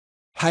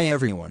Hi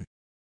everyone.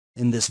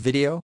 In this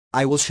video,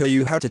 I will show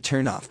you how to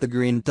turn off the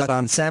green dot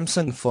on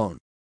Samsung phone.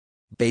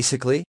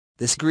 Basically,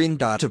 this green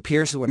dot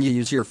appears when you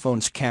use your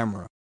phone's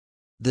camera.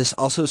 This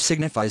also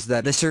signifies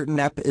that a certain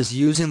app is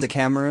using the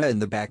camera in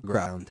the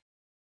background.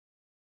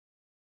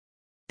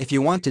 If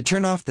you want to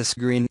turn off this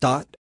green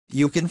dot,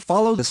 you can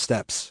follow the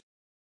steps.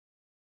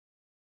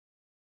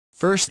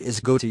 First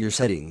is go to your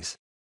settings.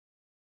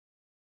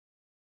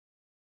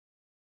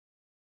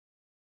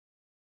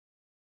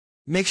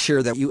 Make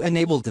sure that you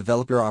enable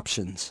developer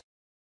options.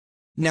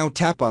 Now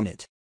tap on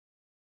it.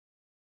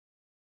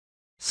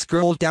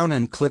 Scroll down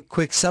and click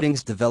Quick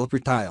Settings Developer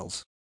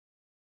Tiles.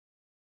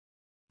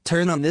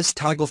 Turn on this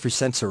toggle for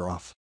sensor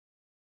off.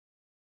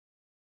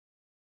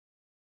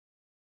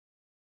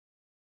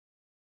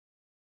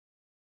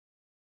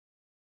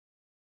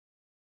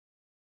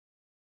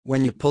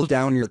 When you pull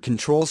down your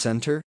control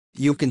center,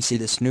 you can see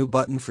this new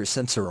button for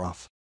sensor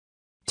off.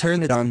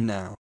 Turn it on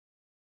now.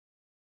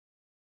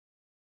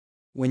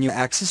 When you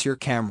access your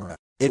camera,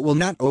 it will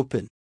not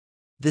open.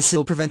 This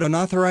will prevent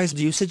unauthorized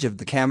usage of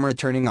the camera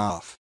turning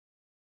off.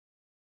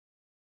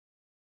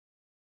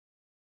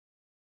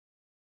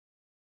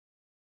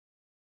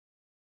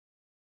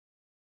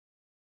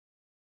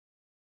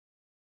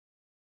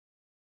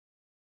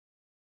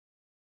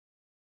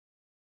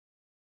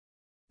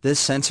 This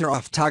sensor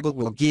off toggle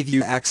will give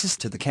you access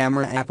to the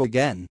camera app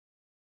again.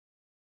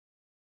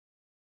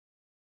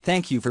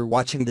 Thank you for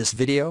watching this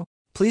video.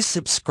 Please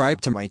subscribe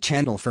to my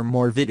channel for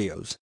more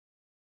videos.